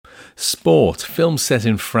sport, film set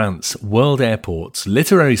in France, world airports,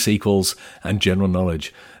 literary sequels, and general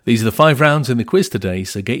knowledge. These are the 5 rounds in the quiz today,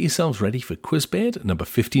 so get yourselves ready for Quizbeard number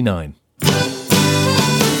 59.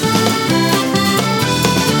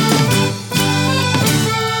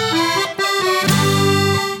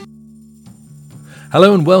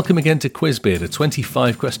 Hello and welcome again to Quizbeard, a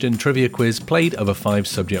 25-question trivia quiz played over 5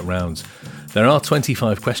 subject rounds. There are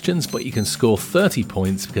 25 questions, but you can score 30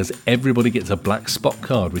 points because everybody gets a black spot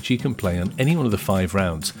card which you can play on any one of the 5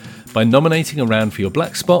 rounds. By nominating a round for your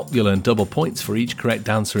black spot, you'll earn double points for each correct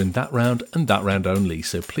answer in that round and that round only,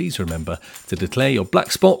 so please remember to declare your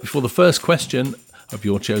black spot before the first question of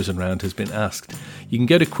your chosen round has been asked. You can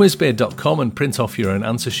go to quizbeard.com and print off your own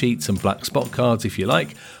answer sheets and black spot cards if you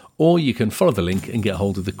like, or you can follow the link and get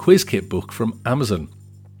hold of the Quiz Kit book from Amazon.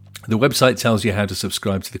 The website tells you how to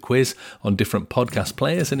subscribe to the quiz on different podcast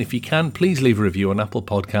players, and if you can, please leave a review on Apple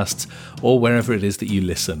Podcasts or wherever it is that you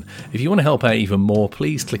listen. If you want to help out even more,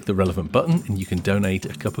 please click the relevant button and you can donate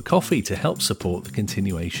a cup of coffee to help support the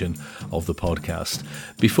continuation of the podcast.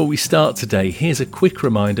 Before we start today, here's a quick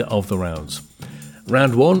reminder of the rounds.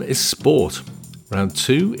 Round 1 is sport. Round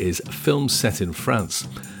 2 is film set in France.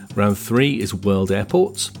 Round 3 is world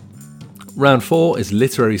airports. Round 4 is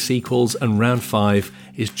literary sequels, and round 5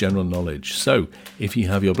 is general knowledge. So, if you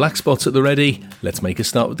have your black spots at the ready, let's make a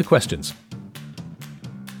start with the questions.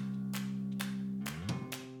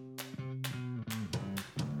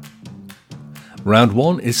 Round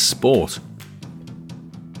 1 is sport.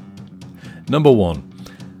 Number 1.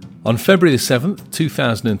 On February the 7th,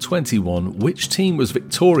 2021, which team was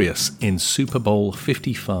victorious in Super Bowl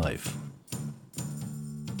 55?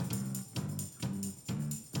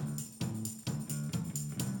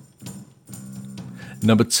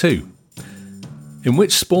 Number 2. In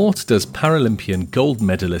which sport does Paralympian gold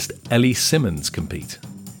medalist Ellie Simmonds compete?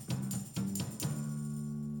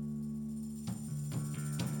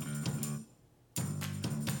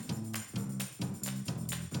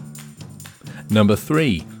 Number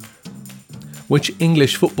 3. Which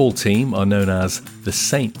English football team are known as the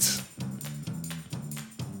Saints?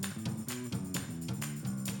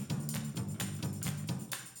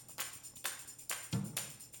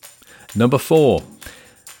 Number 4.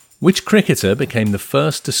 Which cricketer became the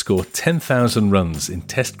first to score 10,000 runs in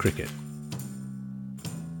Test cricket?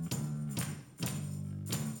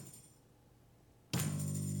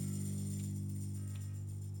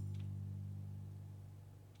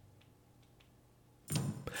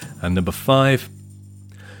 And number 5.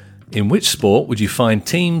 In which sport would you find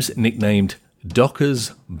teams nicknamed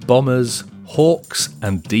Dockers, Bombers, Hawks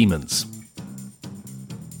and Demons?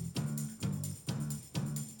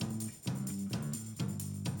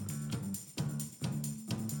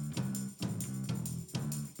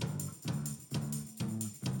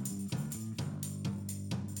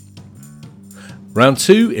 Round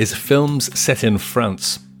 2 is films set in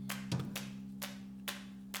France.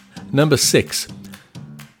 Number 6.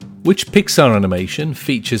 Which Pixar animation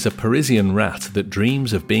features a Parisian rat that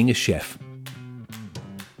dreams of being a chef?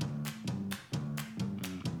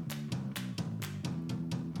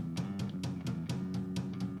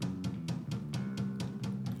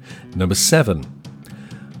 Number 7.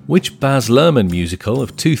 Which Baz Luhrmann musical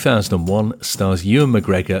of 2001 stars Ewan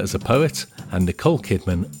McGregor as a poet and Nicole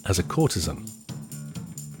Kidman as a courtesan?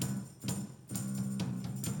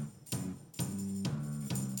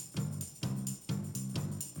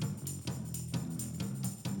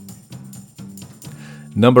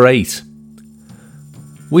 Number 8.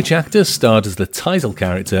 Which actor starred as the title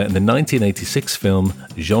character in the 1986 film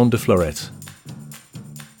Jean de Florette?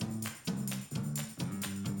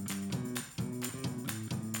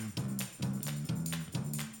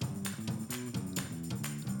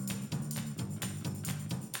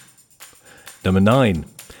 Number 9.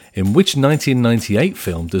 In which 1998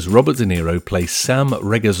 film does Robert De Niro play Sam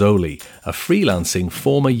Regazzoli, a freelancing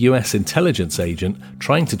former US intelligence agent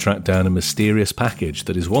trying to track down a mysterious package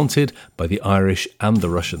that is wanted by the Irish and the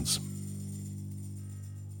Russians?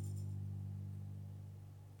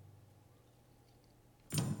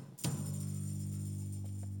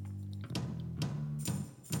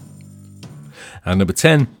 And number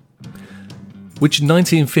 10. Which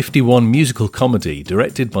 1951 musical comedy,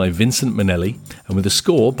 directed by Vincent Minnelli and with a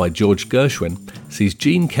score by George Gershwin, sees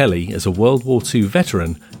Gene Kelly as a World War II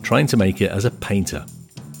veteran trying to make it as a painter?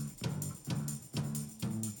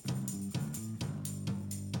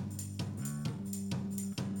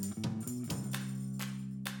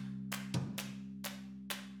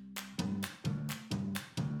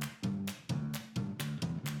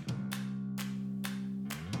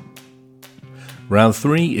 Round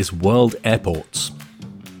 3 is world airports.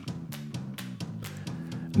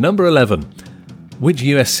 Number 11. Which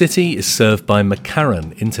US city is served by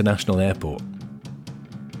McCarran International Airport?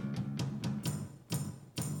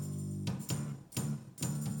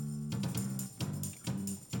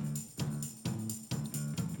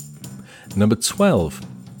 Number 12.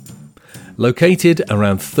 Located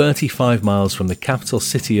around 35 miles from the capital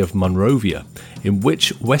city of Monrovia, in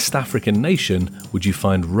which West African nation would you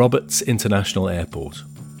find Roberts International Airport?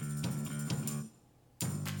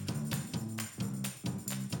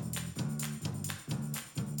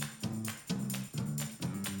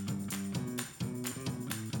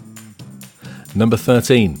 Number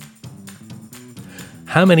 13.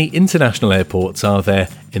 How many international airports are there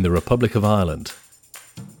in the Republic of Ireland?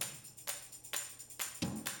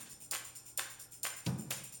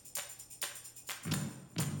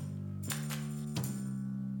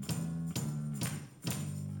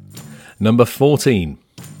 Number 14.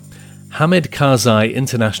 Hamid Karzai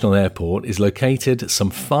International Airport is located some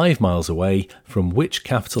 5 miles away from which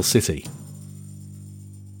capital city?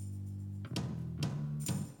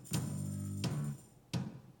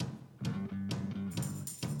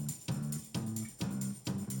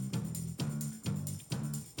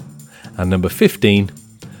 And number 15.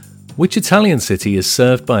 Which Italian city is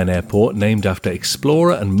served by an airport named after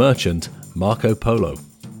explorer and merchant Marco Polo?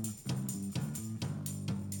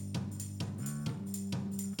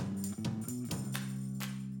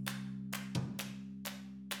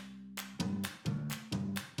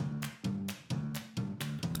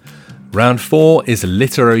 Round 4 is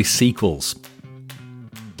literary sequels.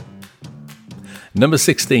 Number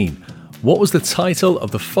 16. What was the title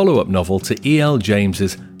of the follow-up novel to E.L.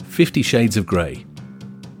 James's 50 Shades of Grey?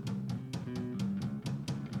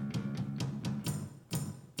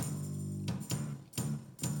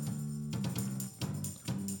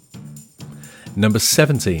 Number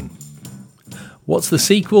 17. What's the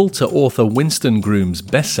sequel to author Winston Groom's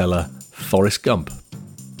bestseller, Forrest Gump?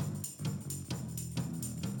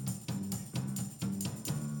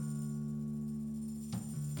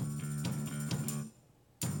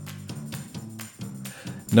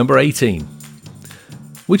 Number 18.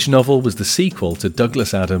 Which novel was the sequel to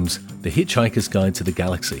Douglas Adams' The Hitchhiker's Guide to the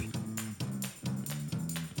Galaxy?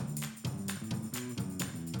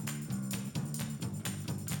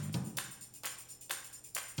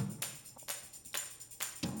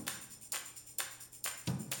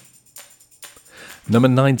 Number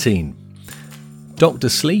 19. Dr.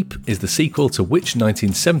 Sleep is the sequel to which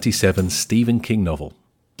 1977 Stephen King novel?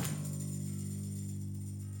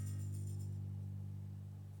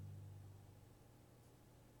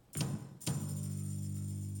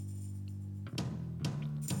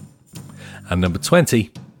 And number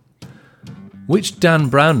 20. Which Dan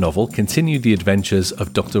Brown novel continued the adventures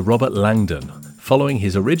of Dr. Robert Langdon following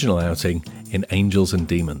his original outing in Angels and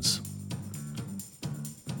Demons?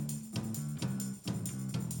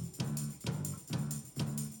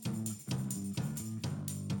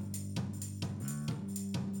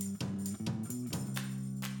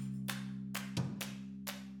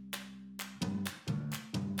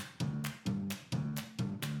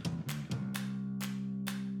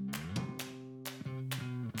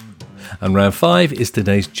 And round 5 is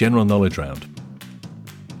today's general knowledge round.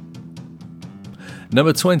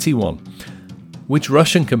 Number 21. Which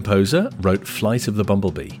Russian composer wrote Flight of the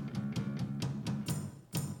Bumblebee?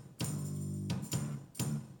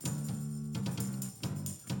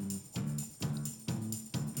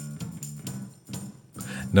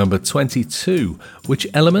 Number 22. Which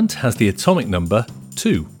element has the atomic number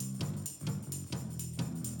 2?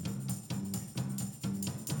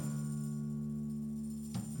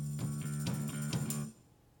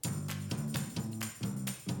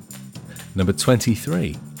 Number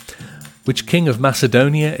 23. Which king of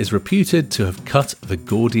Macedonia is reputed to have cut the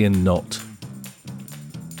Gordian knot?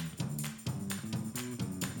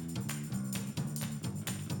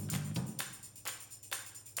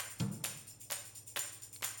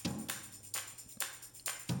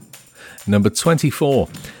 Number 24.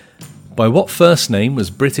 By what first name was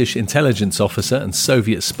British intelligence officer and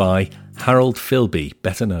Soviet spy Harold Philby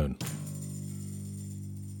better known?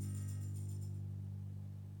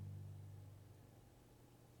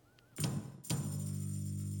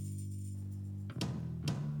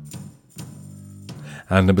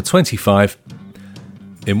 And number 25.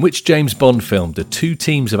 In which James Bond film do two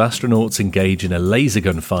teams of astronauts engage in a laser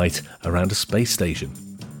gun fight around a space station?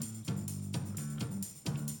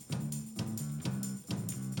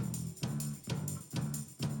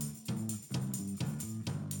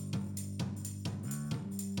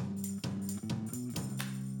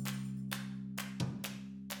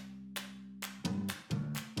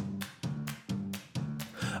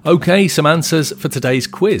 Okay, some answers for today's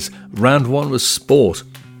quiz. Round 1 was sport.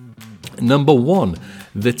 Number 1,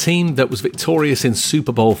 the team that was victorious in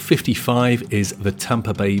Super Bowl 55 is the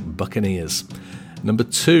Tampa Bay Buccaneers. Number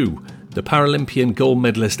 2, the Paralympian gold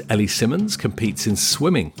medalist Ellie Simmons competes in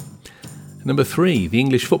swimming. Number 3, the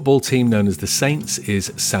English football team known as the Saints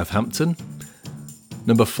is Southampton.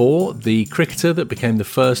 Number 4, the cricketer that became the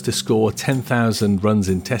first to score 10,000 runs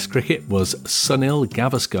in Test cricket was Sunil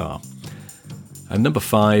Gavaskar. And number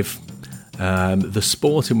 5, the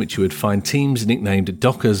sport in which you would find teams nicknamed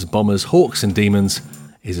Dockers, Bombers, Hawks and Demons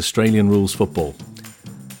is Australian rules football.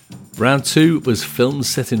 Round 2 was films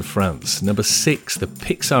set in France. Number 6, the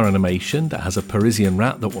Pixar animation that has a Parisian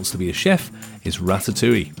rat that wants to be a chef is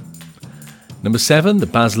Ratatouille. Number 7, the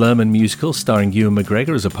Baz Luhrmann musical starring Ewan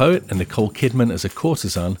McGregor as a poet and Nicole Kidman as a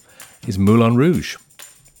courtesan is Moulin Rouge.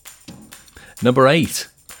 Number 8,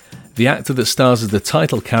 the actor that stars as the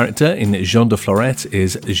title character in Jean de Florette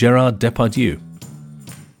is Gérard Depardieu.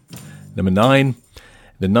 Number 9,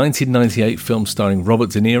 the 1998 film starring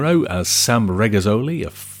Robert De Niro as Sam Regazzoli, a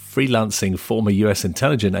freelancing former US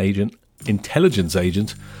intelligence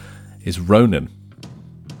agent, is Ronin.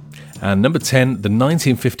 And number 10, the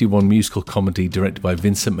 1951 musical comedy directed by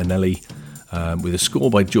Vincent Minnelli with a score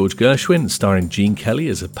by George Gershwin starring Gene Kelly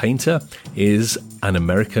as a painter is An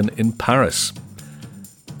American in Paris.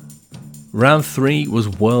 Round 3 was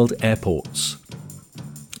world airports.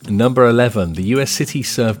 Number 11, the US city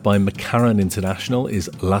served by McCarran International is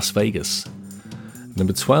Las Vegas.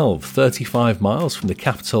 Number 12, 35 miles from the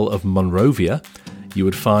capital of Monrovia, you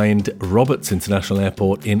would find Roberts International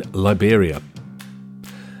Airport in Liberia.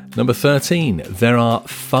 Number 13, there are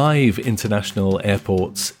 5 international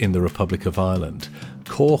airports in the Republic of Ireland: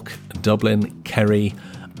 Cork, Dublin, Kerry,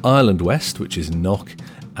 Ireland West, which is Knock,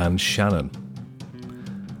 and Shannon.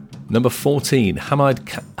 Number 14, Hamid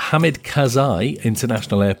Karzai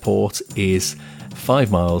International Airport is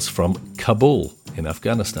 5 miles from Kabul in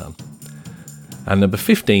Afghanistan. And number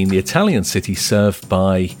 15, the Italian city served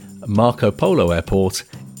by Marco Polo Airport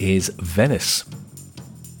is Venice.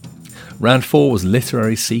 Round 4 was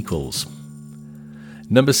literary sequels.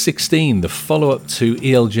 Number 16, the follow-up to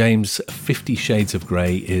E.L. James' 50 Shades of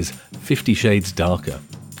Grey is 50 Shades Darker.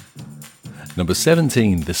 Number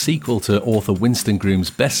 17, the sequel to author Winston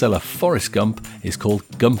Groom's bestseller Forrest Gump is called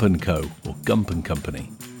Gump & Co. or Gump &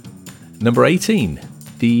 Company. Number 18,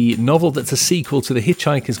 the novel that's a sequel to The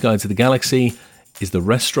Hitchhiker's Guide to the Galaxy is The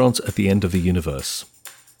Restaurant at the End of the Universe.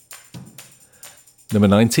 Number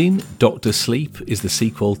 19, Doctor Sleep is the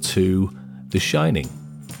sequel to The Shining.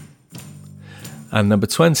 And number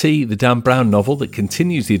 20, the Dan Brown novel that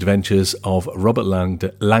continues the adventures of Robert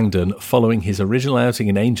Langdon following his original outing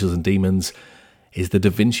in Angels and Demons is The Da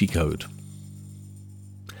Vinci Code.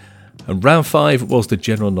 And round 5 was the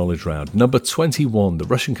general knowledge round. Number 21, the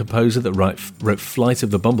Russian composer that wrote Flight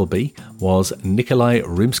of the Bumblebee was Nikolai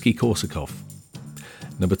Rimsky-Korsakov.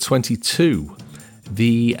 Number 22,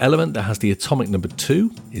 the element that has the atomic number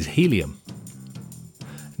 2 is helium.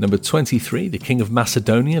 Number 23, the king of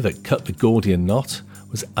Macedonia that cut the Gordian knot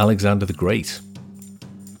was Alexander the Great.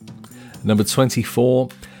 Number 24,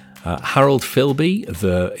 Harold Philby,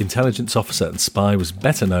 the intelligence officer and spy, was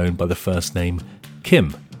better known by the first name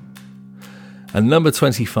Kim. And number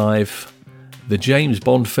 25, the James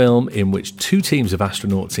Bond film in which 2 teams of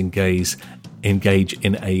astronauts engage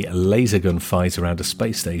in a laser gun fight around a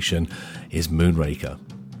space station is Moonraker.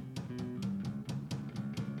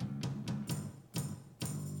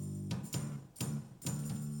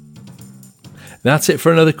 That's it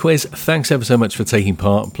for another quiz. Thanks ever so much for taking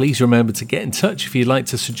part. Please remember to get in touch if you'd like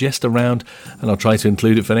to suggest a round, and I'll try to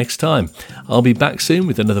include it for next time. I'll be back soon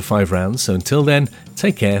with another 5 rounds, so until then,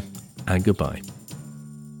 take care and goodbye.